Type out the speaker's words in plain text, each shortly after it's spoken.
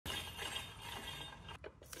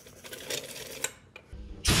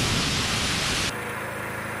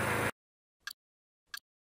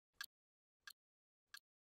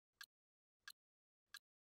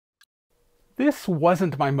This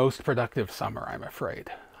wasn't my most productive summer, I'm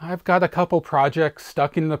afraid. I've got a couple projects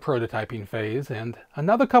stuck in the prototyping phase, and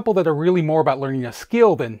another couple that are really more about learning a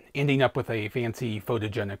skill than ending up with a fancy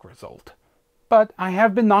photogenic result. But I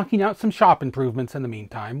have been knocking out some shop improvements in the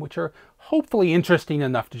meantime, which are hopefully interesting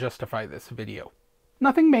enough to justify this video.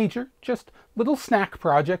 Nothing major, just little snack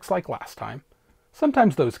projects like last time.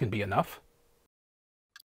 Sometimes those can be enough.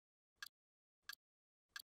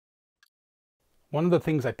 One of the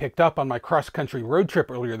things I picked up on my cross-country road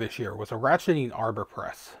trip earlier this year was a ratcheting arbor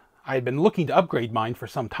press. I had been looking to upgrade mine for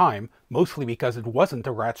some time, mostly because it wasn't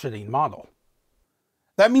a ratcheting model.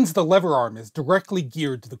 That means the lever arm is directly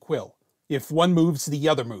geared to the quill. If one moves, the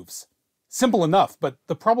other moves. Simple enough, but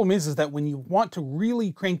the problem is that when you want to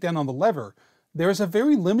really crank down on the lever, there's a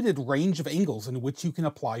very limited range of angles in which you can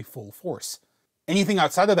apply full force. Anything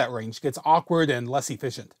outside of that range gets awkward and less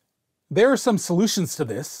efficient. There are some solutions to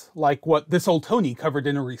this, like what this old Tony covered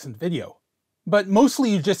in a recent video. But mostly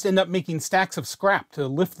you just end up making stacks of scrap to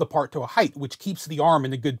lift the part to a height which keeps the arm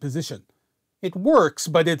in a good position. It works,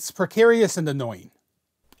 but it's precarious and annoying.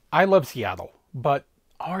 I love Seattle, but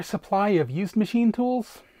our supply of used machine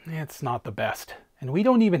tools? It's not the best, and we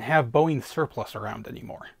don't even have Boeing surplus around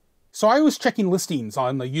anymore. So I was checking listings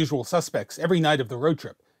on the usual suspects every night of the road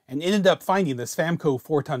trip, and ended up finding this Famco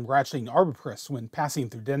 4-ton ratcheting arbor press when passing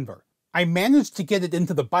through Denver. I managed to get it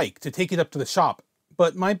into the bike to take it up to the shop,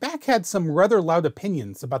 but my back had some rather loud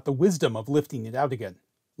opinions about the wisdom of lifting it out again.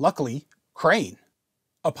 Luckily, crane.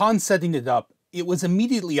 Upon setting it up, it was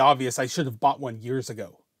immediately obvious I should have bought one years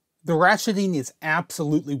ago. The ratcheting is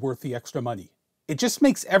absolutely worth the extra money. It just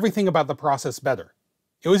makes everything about the process better.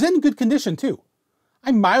 It was in good condition too.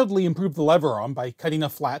 I mildly improved the lever arm by cutting a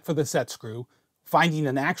flat for the set screw, finding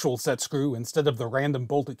an actual set screw instead of the random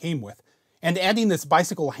bolt it came with, and adding this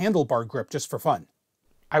bicycle handlebar grip just for fun.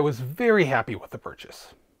 I was very happy with the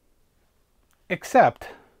purchase. Except,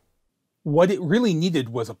 what it really needed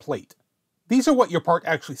was a plate. These are what your part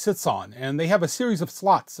actually sits on, and they have a series of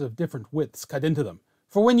slots of different widths cut into them,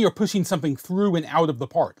 for when you're pushing something through and out of the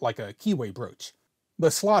part, like a keyway brooch.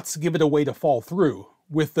 The slots give it a way to fall through,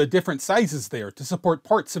 with the different sizes there to support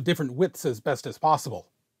parts of different widths as best as possible.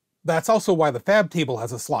 That's also why the fab table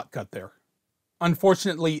has a slot cut there.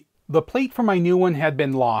 Unfortunately, the plate for my new one had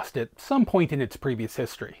been lost at some point in its previous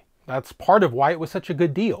history. That's part of why it was such a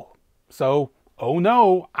good deal. So, oh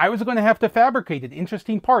no, I was going to have to fabricate an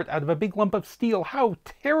interesting part out of a big lump of steel. How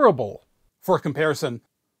terrible! For comparison,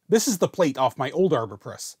 this is the plate off my old arbor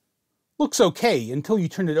press. Looks okay until you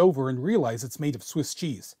turn it over and realize it's made of Swiss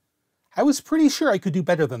cheese. I was pretty sure I could do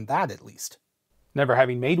better than that at least. Never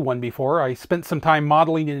having made one before, I spent some time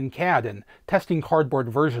modeling it in CAD and testing cardboard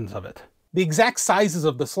versions of it. The exact sizes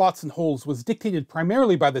of the slots and holes was dictated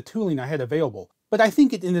primarily by the tooling I had available, but I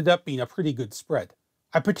think it ended up being a pretty good spread.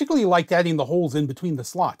 I particularly liked adding the holes in between the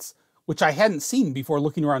slots, which I hadn't seen before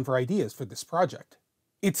looking around for ideas for this project.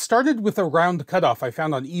 It started with a round cutoff I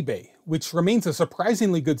found on eBay, which remains a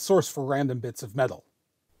surprisingly good source for random bits of metal.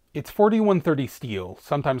 It's 4130 steel,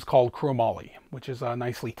 sometimes called chromoly, which is a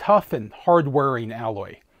nicely tough and hard-wearing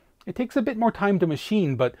alloy. It takes a bit more time to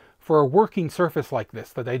machine, but for a working surface like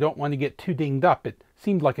this that I don't want to get too dinged up, it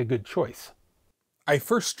seemed like a good choice. I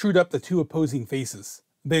first screwed up the two opposing faces,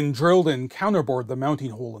 then drilled and counterbored the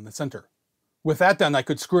mounting hole in the center. With that done, I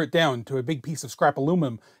could screw it down to a big piece of scrap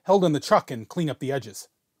aluminum held in the chuck and clean up the edges.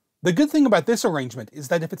 The good thing about this arrangement is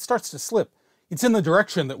that if it starts to slip, it's in the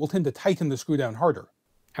direction that will tend to tighten the screw down harder.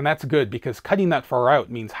 And that's good, because cutting that far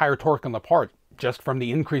out means higher torque on the part, just from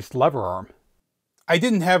the increased lever arm. I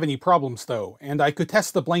didn't have any problems though, and I could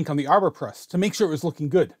test the blank on the arbor press to make sure it was looking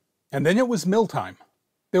good. And then it was mill time.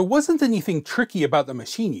 There wasn't anything tricky about the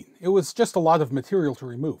machining, it was just a lot of material to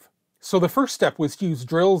remove. So the first step was to use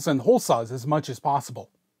drills and hole saws as much as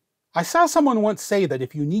possible. I saw someone once say that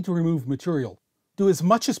if you need to remove material, do as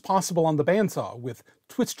much as possible on the bandsaw, with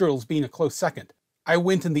twist drills being a close second. I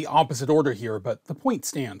went in the opposite order here, but the point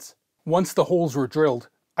stands. Once the holes were drilled,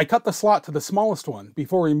 I cut the slot to the smallest one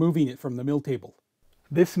before removing it from the mill table.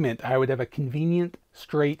 This meant I would have a convenient,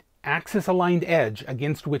 straight, axis-aligned edge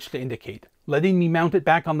against which to indicate, letting me mount it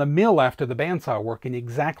back on the mill after the bandsaw work in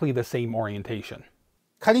exactly the same orientation.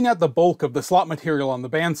 Cutting out the bulk of the slot material on the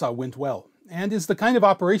bandsaw went well, and is the kind of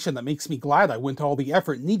operation that makes me glad I went to all the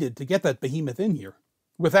effort needed to get that behemoth in here.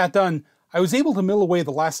 With that done, I was able to mill away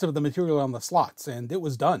the last of the material on the slots, and it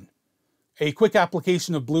was done. A quick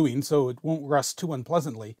application of bluing so it won't rust too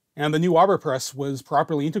unpleasantly, and the new arbor press was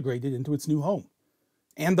properly integrated into its new home.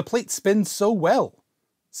 And the plate spins so well.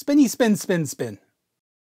 Spinny spin spin spin.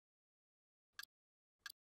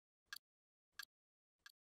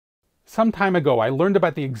 Some time ago, I learned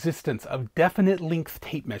about the existence of definite length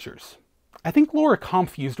tape measures. I think Laura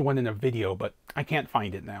Kampf used one in a video, but I can't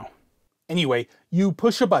find it now. Anyway, you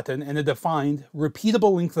push a button and a defined,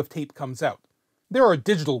 repeatable length of tape comes out. There are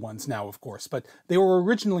digital ones now, of course, but they were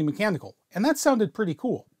originally mechanical, and that sounded pretty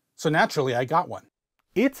cool. So naturally, I got one.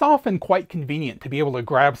 It's often quite convenient to be able to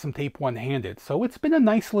grab some tape one-handed, so it's been a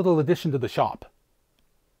nice little addition to the shop.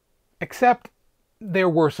 Except, there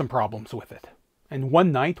were some problems with it. And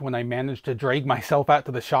one night, when I managed to drag myself out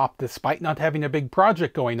to the shop despite not having a big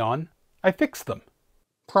project going on, I fixed them.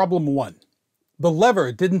 Problem 1. The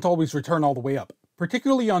lever didn't always return all the way up,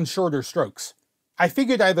 particularly on shorter strokes. I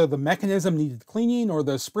figured either the mechanism needed cleaning or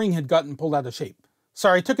the spring had gotten pulled out of shape,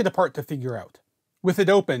 so I took it apart to figure out. With it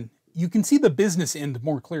open, you can see the business end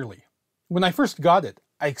more clearly. When I first got it,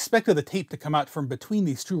 I expected the tape to come out from between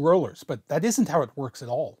these two rollers, but that isn't how it works at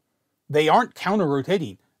all. They aren't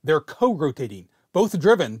counter-rotating, they're co-rotating, both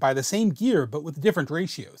driven by the same gear but with different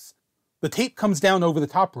ratios. The tape comes down over the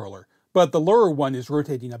top roller, but the lower one is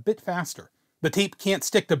rotating a bit faster. The tape can't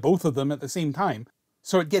stick to both of them at the same time,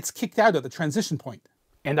 so it gets kicked out at the transition point.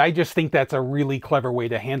 And I just think that's a really clever way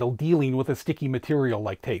to handle dealing with a sticky material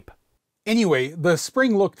like tape. Anyway, the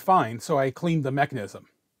spring looked fine, so I cleaned the mechanism,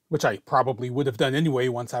 which I probably would have done anyway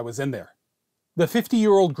once I was in there. The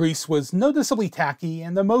 50-year-old grease was noticeably tacky,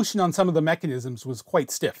 and the motion on some of the mechanisms was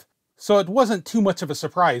quite stiff, so it wasn't too much of a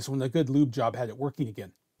surprise when a good lube job had it working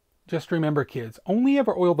again. Just remember, kids, only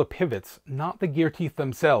ever oil the pivots, not the gear teeth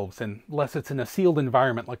themselves, unless it's in a sealed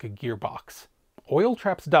environment like a gearbox. Oil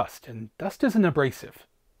traps dust, and dust isn't abrasive,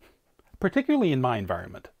 particularly in my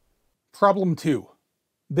environment. Problem 2.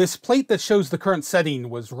 This plate that shows the current setting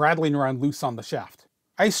was rattling around loose on the shaft.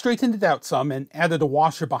 I straightened it out some and added a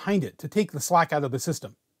washer behind it to take the slack out of the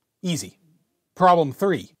system. Easy. Problem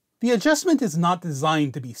 3. The adjustment is not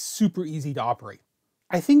designed to be super easy to operate.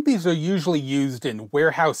 I think these are usually used in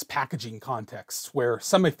warehouse packaging contexts, where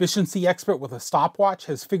some efficiency expert with a stopwatch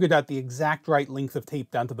has figured out the exact right length of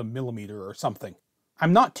tape down to the millimeter or something.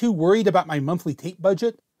 I'm not too worried about my monthly tape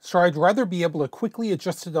budget, so I'd rather be able to quickly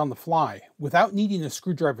adjust it on the fly without needing a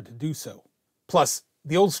screwdriver to do so. Plus,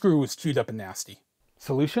 the old screw was chewed up and nasty.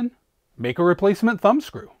 Solution? Make a replacement thumb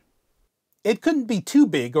screw. It couldn't be too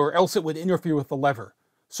big or else it would interfere with the lever,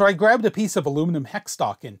 so I grabbed a piece of aluminum hex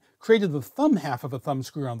stock and created the thumb half of a thumb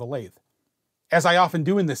screw on the lathe. As I often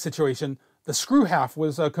do in this situation, the screw half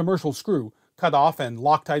was a commercial screw, cut off and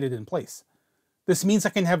Loctited in place. This means I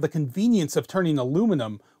can have the convenience of turning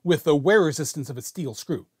aluminum with the wear resistance of a steel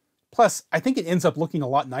screw. Plus, I think it ends up looking a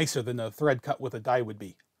lot nicer than a thread cut with a die would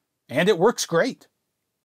be. And it works great!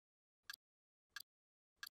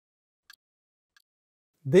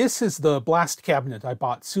 This is the blast cabinet I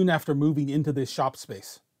bought soon after moving into this shop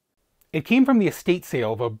space. It came from the estate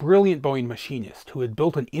sale of a brilliant Boeing machinist who had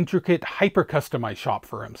built an intricate, hyper-customized shop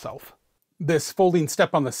for himself. This folding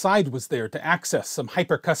step on the side was there to access some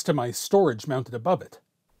hyper-customized storage mounted above it.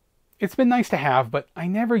 It's been nice to have, but I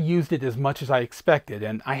never used it as much as I expected,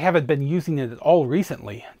 and I haven't been using it at all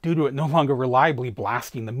recently, due to it no longer reliably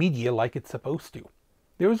blasting the media like it's supposed to.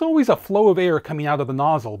 There was always a flow of air coming out of the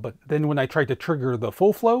nozzle, but then when I tried to trigger the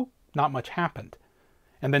full flow, not much happened.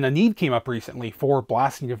 And then a need came up recently for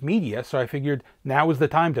blasting of media, so I figured now was the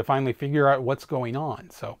time to finally figure out what's going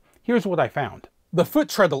on. So here's what I found. The foot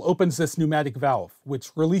treadle opens this pneumatic valve,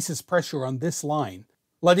 which releases pressure on this line,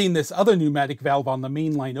 letting this other pneumatic valve on the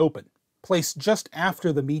main line open, placed just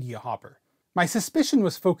after the media hopper. My suspicion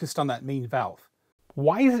was focused on that main valve.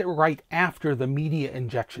 Why is it right after the media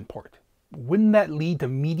injection port? Wouldn't that lead to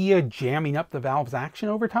media jamming up the valve's action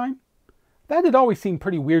over time? That had always seemed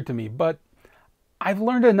pretty weird to me, but I've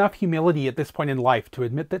learned enough humility at this point in life to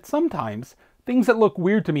admit that sometimes things that look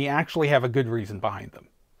weird to me actually have a good reason behind them.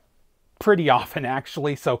 Pretty often,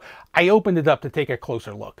 actually, so I opened it up to take a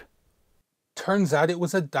closer look. Turns out it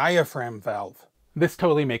was a diaphragm valve. This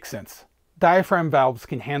totally makes sense. Diaphragm valves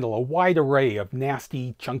can handle a wide array of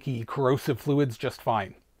nasty, chunky, corrosive fluids just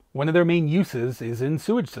fine. One of their main uses is in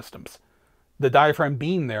sewage systems. The diaphragm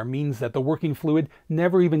being there means that the working fluid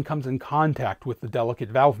never even comes in contact with the delicate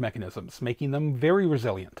valve mechanisms, making them very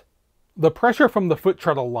resilient. The pressure from the foot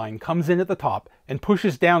treadle line comes in at the top and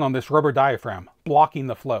pushes down on this rubber diaphragm, blocking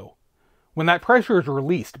the flow. When that pressure is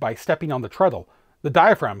released by stepping on the treadle, the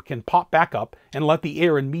diaphragm can pop back up and let the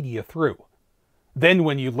air and media through. Then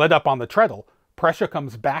when you let up on the treadle, pressure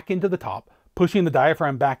comes back into the top, pushing the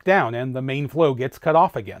diaphragm back down, and the main flow gets cut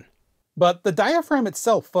off again. But the diaphragm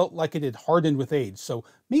itself felt like it had hardened with age, so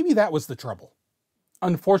maybe that was the trouble.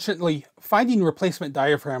 Unfortunately, finding replacement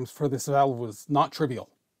diaphragms for this valve was not trivial.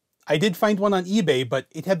 I did find one on eBay, but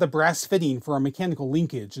it had the brass fitting for a mechanical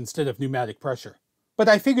linkage instead of pneumatic pressure. But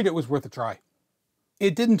I figured it was worth a try.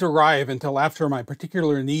 It didn't arrive until after my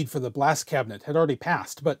particular need for the blast cabinet had already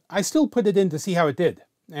passed, but I still put it in to see how it did,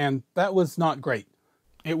 and that was not great.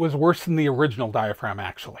 It was worse than the original diaphragm,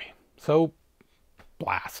 actually. So,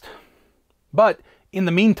 blast. But, in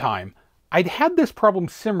the meantime, I'd had this problem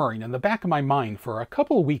simmering in the back of my mind for a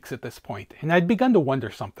couple of weeks at this point, and I'd begun to wonder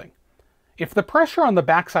something. If the pressure on the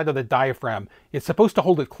backside of the diaphragm is supposed to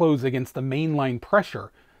hold it closed against the mainline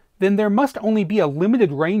pressure, then there must only be a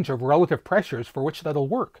limited range of relative pressures for which that'll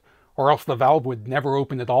work, or else the valve would never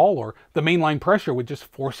open at all, or the mainline pressure would just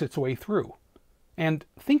force its way through. And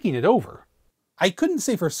thinking it over, I couldn't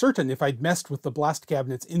say for certain if I'd messed with the blast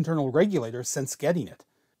cabinet's internal regulator since getting it,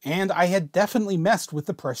 and I had definitely messed with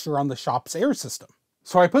the pressure on the shop's air system.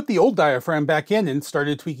 So I put the old diaphragm back in and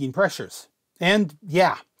started tweaking pressures. And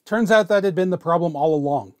yeah, turns out that had been the problem all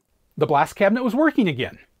along. The blast cabinet was working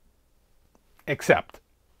again. Except,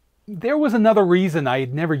 there was another reason I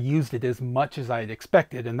had never used it as much as I had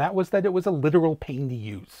expected, and that was that it was a literal pain to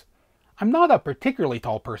use. I'm not a particularly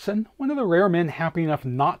tall person, one of the rare men happy enough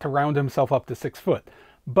not to round himself up to 6 foot,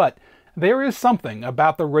 but there is something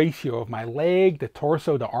about the ratio of my leg to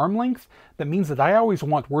torso to arm length that means that I always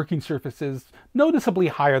want working surfaces noticeably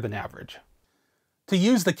higher than average. To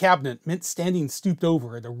use the cabinet meant standing stooped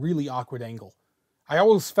over at a really awkward angle. I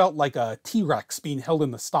always felt like a T-Rex being held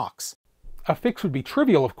in the stocks. A fix would be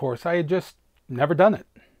trivial, of course, I had just never done it.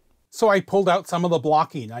 So I pulled out some of the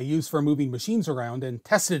blocking I use for moving machines around and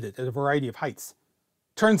tested it at a variety of heights.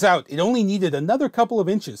 Turns out it only needed another couple of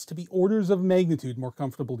inches to be orders of magnitude more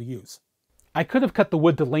comfortable to use. I could have cut the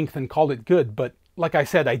wood to length and called it good, but like I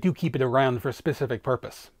said, I do keep it around for a specific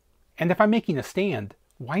purpose. And if I'm making a stand,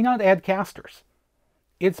 why not add casters?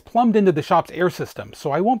 It's plumbed into the shop's air system,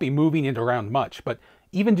 so I won't be moving it around much, but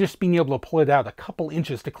even just being able to pull it out a couple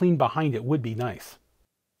inches to clean behind it would be nice.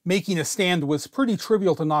 Making a stand was pretty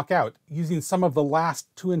trivial to knock out, using some of the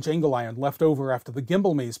last 2-inch angle iron left over after the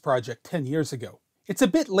gimbal maze project 10 years ago. It's a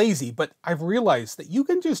bit lazy, but I've realized that you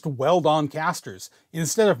can just weld on casters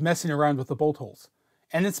instead of messing around with the bolt holes,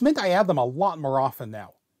 and it's meant I add them a lot more often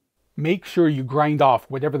now. Make sure you grind off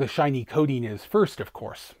whatever the shiny coating is first, of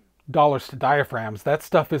course. Dollars to diaphragms, that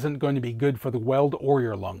stuff isn't going to be good for the weld or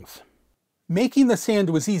your lungs. Making the stand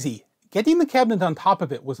was easy. Getting the cabinet on top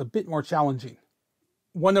of it was a bit more challenging.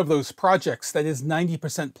 One of those projects that is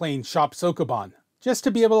 90% plain shop Sokoban, just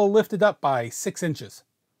to be able to lift it up by 6 inches.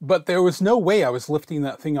 But there was no way I was lifting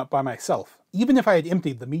that thing up by myself, even if I had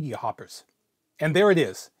emptied the media hoppers. And there it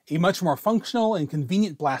is, a much more functional and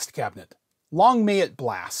convenient blast cabinet. Long may it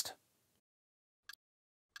blast.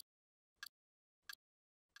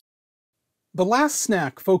 The last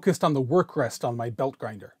snack focused on the work rest on my belt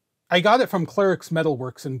grinder. I got it from Clerix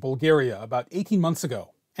Metalworks in Bulgaria about 18 months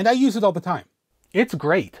ago, and I use it all the time. It's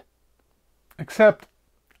great. Except,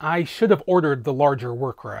 I should have ordered the larger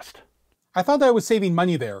work rest. I thought I was saving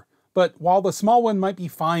money there, but while the small one might be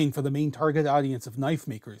fine for the main target audience of knife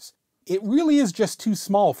makers, it really is just too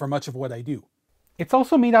small for much of what I do. It's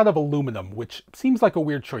also made out of aluminum, which seems like a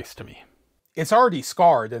weird choice to me. It's already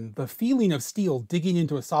scarred, and the feeling of steel digging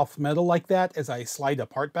into a soft metal like that as I slide a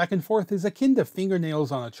part back and forth is akin to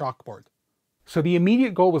fingernails on a chalkboard. So the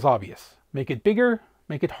immediate goal was obvious. Make it bigger,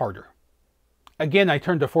 make it harder. Again, I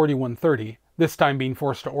turned to 4130, this time being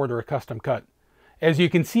forced to order a custom cut. As you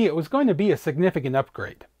can see, it was going to be a significant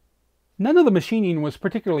upgrade. None of the machining was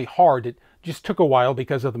particularly hard, it just took a while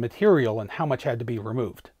because of the material and how much had to be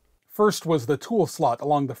removed. First was the tool slot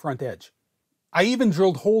along the front edge. I even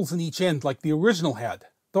drilled holes in each end like the original had,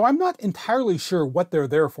 though I'm not entirely sure what they're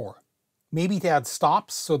there for. Maybe to add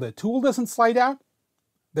stops so the tool doesn't slide out?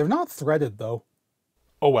 They're not threaded though.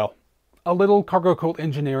 Oh well, a little cargo cult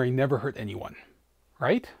engineering never hurt anyone,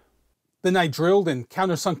 right? Then I drilled and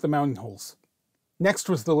countersunk the mounting holes. Next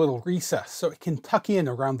was the little recess so it can tuck in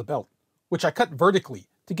around the belt, which I cut vertically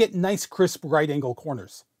to get nice crisp right angle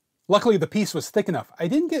corners. Luckily the piece was thick enough, I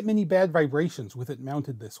didn't get many bad vibrations with it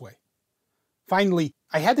mounted this way. Finally,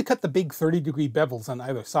 I had to cut the big 30-degree bevels on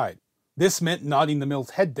either side. This meant nodding the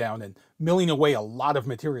mill's head down and milling away a lot of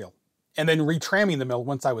material, and then retramming the mill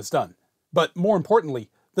once I was done. But more importantly,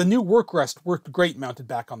 the new work rest worked great mounted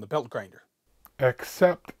back on the belt grinder.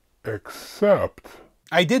 Except.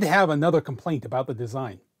 I did have another complaint about the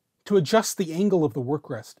design. To adjust the angle of the work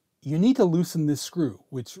rest, you need to loosen this screw,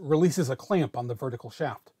 which releases a clamp on the vertical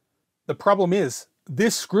shaft. The problem is,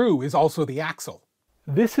 this screw is also the axle.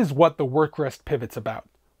 This is what the work rest pivot's about,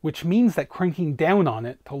 which means that cranking down on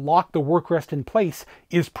it to lock the work rest in place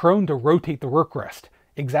is prone to rotate the work rest,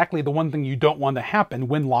 exactly the one thing you don't want to happen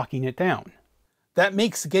when locking it down. That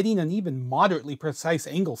makes getting an even moderately precise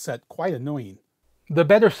angle set quite annoying. The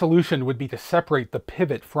better solution would be to separate the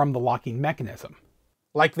pivot from the locking mechanism.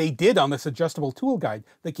 like they did on this adjustable tool guide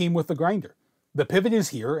that came with the grinder. The pivot is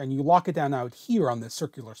here, and you lock it down out here on this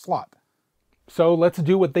circular slot. So let's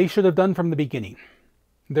do what they should have done from the beginning.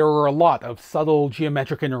 There were a lot of subtle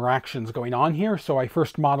geometric interactions going on here, so I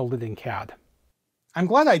first modeled it in CAD. I'm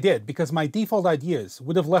glad I did, because my default ideas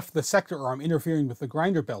would have left the sector arm interfering with the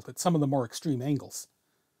grinder belt at some of the more extreme angles.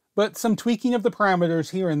 But some tweaking of the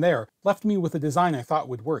parameters here and there left me with a design I thought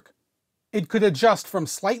would work. It could adjust from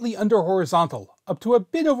slightly under horizontal up to a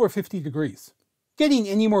bit over 50 degrees. Getting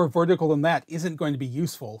any more vertical than that isn't going to be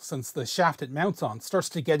useful, since the shaft it mounts on starts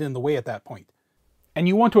to get in the way at that point. And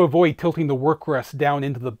you want to avoid tilting the work rest down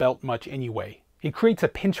into the belt much anyway. It creates a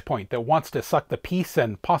pinch point that wants to suck the piece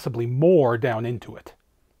and possibly more down into it.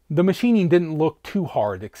 The machining didn't look too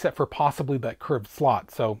hard, except for possibly that curved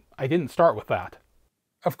slot, so I didn't start with that.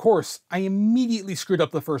 Of course, I immediately screwed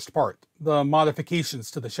up the first part, the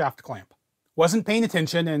modifications to the shaft clamp. Wasn't paying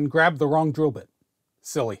attention and grabbed the wrong drill bit.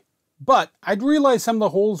 Silly. But I'd realized some of the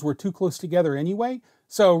holes were too close together anyway,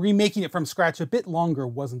 so remaking it from scratch a bit longer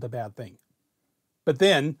wasn't a bad thing. But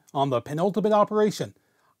then, on the penultimate operation,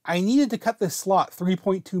 I needed to cut this slot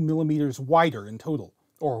 3.2 millimeters wider in total,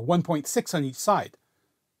 or 1.6 on each side.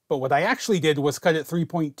 But what I actually did was cut it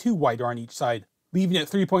 3.2 wider on each side, leaving it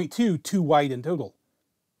 3.2 too wide in total.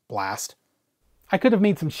 Blast. I could have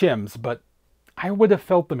made some shims, but I would have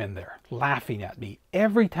felt them in there, laughing at me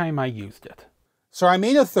every time I used it. So I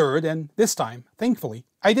made a third, and this time, thankfully,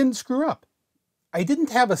 I didn't screw up. I didn't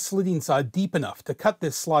have a slitting saw deep enough to cut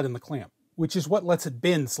this slot in the clamp, which is what lets it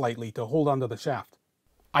bend slightly to hold onto the shaft.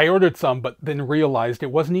 I ordered some, but then realized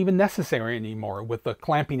it wasn't even necessary anymore with the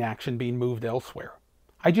clamping action being moved elsewhere.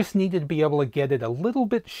 I just needed to be able to get it a little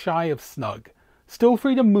bit shy of snug. Still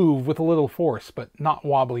free to move with a little force, but not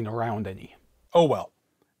wobbling around any. Oh well.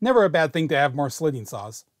 Never a bad thing to have more slitting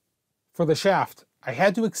saws. For the shaft, I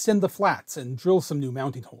had to extend the flats and drill some new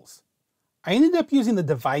mounting holes. I ended up using the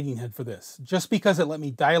dividing head for this, just because it let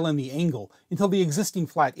me dial in the angle until the existing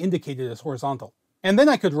flat indicated as horizontal. And then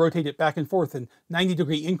I could rotate it back and forth in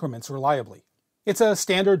 90-degree increments reliably. It's a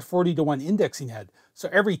standard 40:1 indexing head, so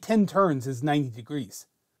every 10 turns is 90 degrees.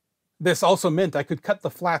 This also meant I could cut the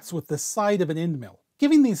flats with the side of an end mill,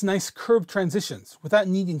 giving these nice curved transitions without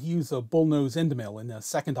needing to use a bullnose end mill in a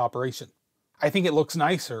second operation. I think it looks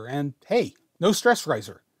nicer, and hey, no stress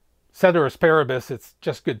riser. Ceteris paribus, it's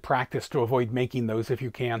just good practice to avoid making those if you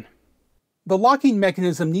can. The locking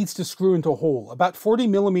mechanism needs to screw into a hole about 40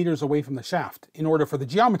 millimeters away from the shaft in order for the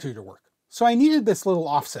geometry to work, so I needed this little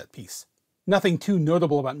offset piece. Nothing too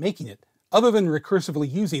notable about making it, other than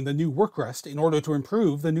recursively using the new work rest in order to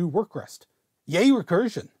improve the new work rest. Yay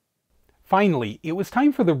recursion! Finally, it was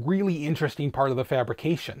time for the really interesting part of the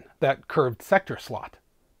fabrication, that curved sector slot.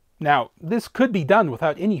 Now, this could be done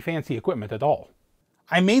without any fancy equipment at all.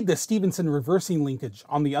 I made the Stephenson reversing linkage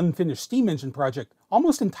on the unfinished steam engine project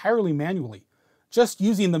almost entirely manually, just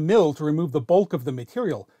using the mill to remove the bulk of the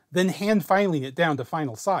material, then hand filing it down to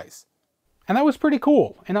final size. And that was pretty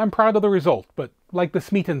cool, and I'm proud of the result, but like the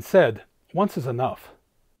Smeaton said, once is enough.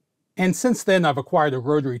 And since then I've acquired a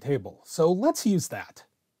rotary table, so let's use that.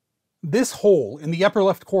 This hole in the upper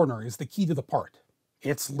left corner is the key to the part.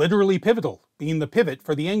 It's literally pivotal, being the pivot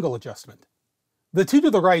for the angle adjustment. The two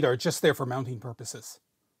to the right are just there for mounting purposes.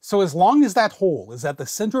 So as long as that hole is at the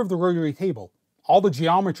center of the rotary table, all the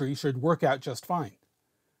geometry should work out just fine.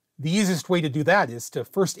 The easiest way to do that is to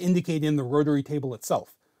first indicate in the rotary table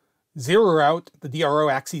itself, zero out the DRO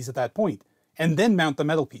axes at that point, and then mount the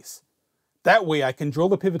metal piece. That way I can drill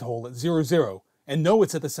the pivot hole at 0, 0 and know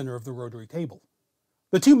it's at the center of the rotary table.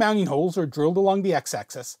 The two mounting holes are drilled along the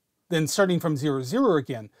x-axis, then starting from 0, 0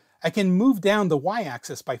 again, I can move down the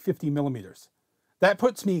y-axis by 50 millimeters. That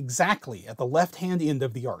puts me exactly at the left-hand end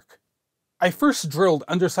of the arc. I first drilled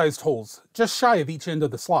undersized holes, just shy of each end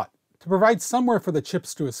of the slot, to provide somewhere for the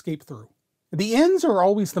chips to escape through. The ends are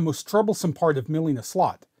always the most troublesome part of milling a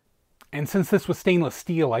slot. And since this was stainless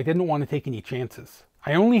steel, I didn't want to take any chances.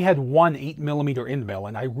 I only had one 8mm end mill,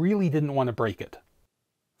 and I really didn't want to break it.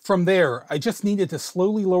 From there, I just needed to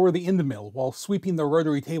slowly lower the end mill while sweeping the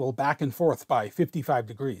rotary table back and forth by 55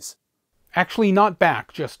 degrees. Actually not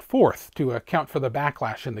back, just forth, to account for the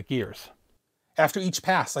backlash in the gears. After each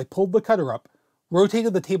pass, I pulled the cutter up,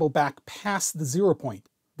 rotated the table back past the 0 point,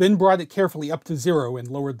 then brought it carefully up to 0 and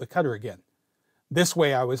lowered the cutter again. This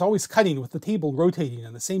way I was always cutting with the table rotating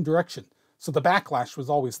in the same direction, so the backlash was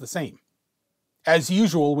always the same. As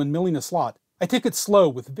usual when milling a slot, I took it slow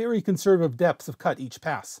with very conservative depths of cut each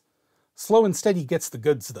pass. Slow and steady gets the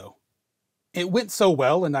goods though. It went so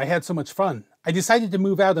well and I had so much fun, I decided to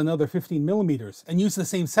move out another 15 millimeters and use the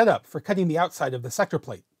same setup for cutting the outside of the sector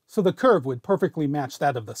plate, so the curve would perfectly match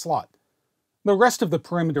that of the slot. The rest of the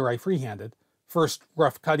perimeter I freehanded, first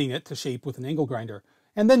rough cutting it to shape with an angle grinder,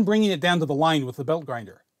 and then bringing it down to the line with the belt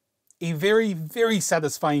grinder. A very, very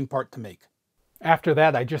satisfying part to make. After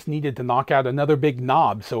that, I just needed to knock out another big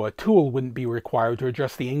knob so a tool wouldn't be required to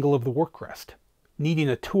adjust the angle of the work rest. Needing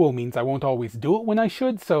a tool means I won't always do it when I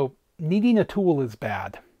should, so needing a tool is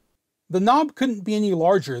bad. The knob couldn't be any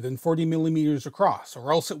larger than 40mm across,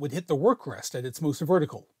 or else it would hit the work rest at its most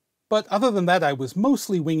vertical. But other than that, I was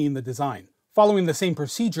mostly winging the design, following the same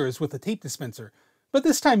procedure as with the tape dispenser, but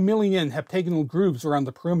this time milling in heptagonal grooves around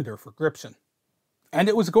the perimeter for gription. And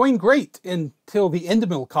it was going great until the end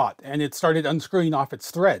mill caught and it started unscrewing off its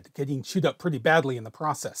thread, getting chewed up pretty badly in the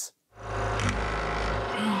process.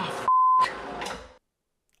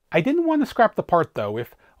 I didn't want to scrap the part though,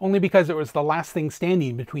 if only because it was the last thing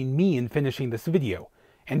standing between me and finishing this video,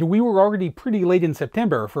 and we were already pretty late in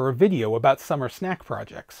September for a video about summer snack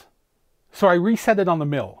projects. So I reset it on the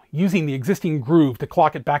mill, using the existing groove to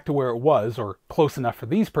clock it back to where it was, or close enough for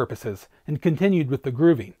these purposes, and continued with the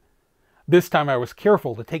grooving. This time I was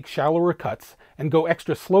careful to take shallower cuts and go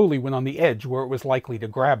extra slowly when on the edge where it was likely to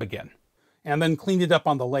grab again. And then cleaned it up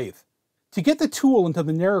on the lathe. To get the tool into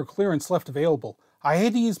the narrow clearance left available, I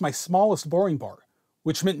had to use my smallest boring bar,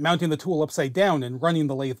 which meant mounting the tool upside down and running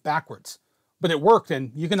the lathe backwards. But it worked,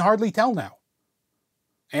 and you can hardly tell now.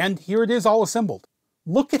 And here it is all assembled.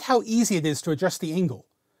 Look at how easy it is to adjust the angle.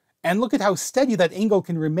 And look at how steady that angle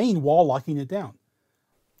can remain while locking it down.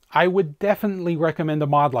 I would definitely recommend a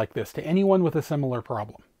mod like this to anyone with a similar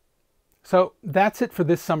problem. So that's it for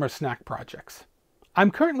this summer's snack projects.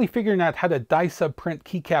 I'm currently figuring out how to die sub print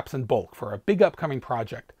keycaps in bulk for a big upcoming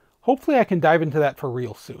project. Hopefully I can dive into that for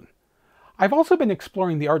real soon. I've also been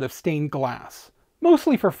exploring the art of stained glass,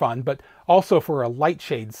 mostly for fun, but also for a light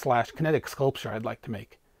shade / kinetic sculpture I'd like to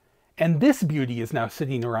make. And this beauty is now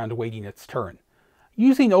sitting around waiting its turn.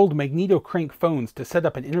 Using old magneto crank phones to set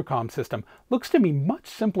up an intercom system looks to me much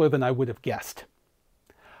simpler than I would have guessed.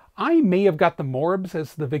 I may have got the morbs,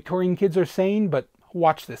 as the Victorian kids are saying, but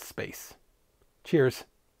watch this space. Cheers.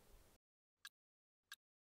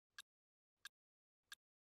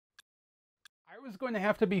 I was going to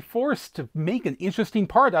have to be forced to make an interesting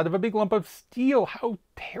part out of a big lump of steel. How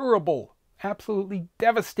terrible. Absolutely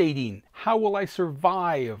devastating. How will I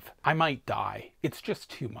survive? I might die. It's just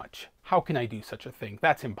too much. How can I do such a thing?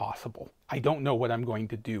 That's impossible. I don't know what I'm going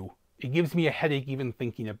to do. It gives me a headache even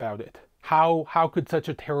thinking about it. How could such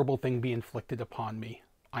a terrible thing be inflicted upon me?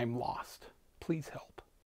 I'm lost. Please help.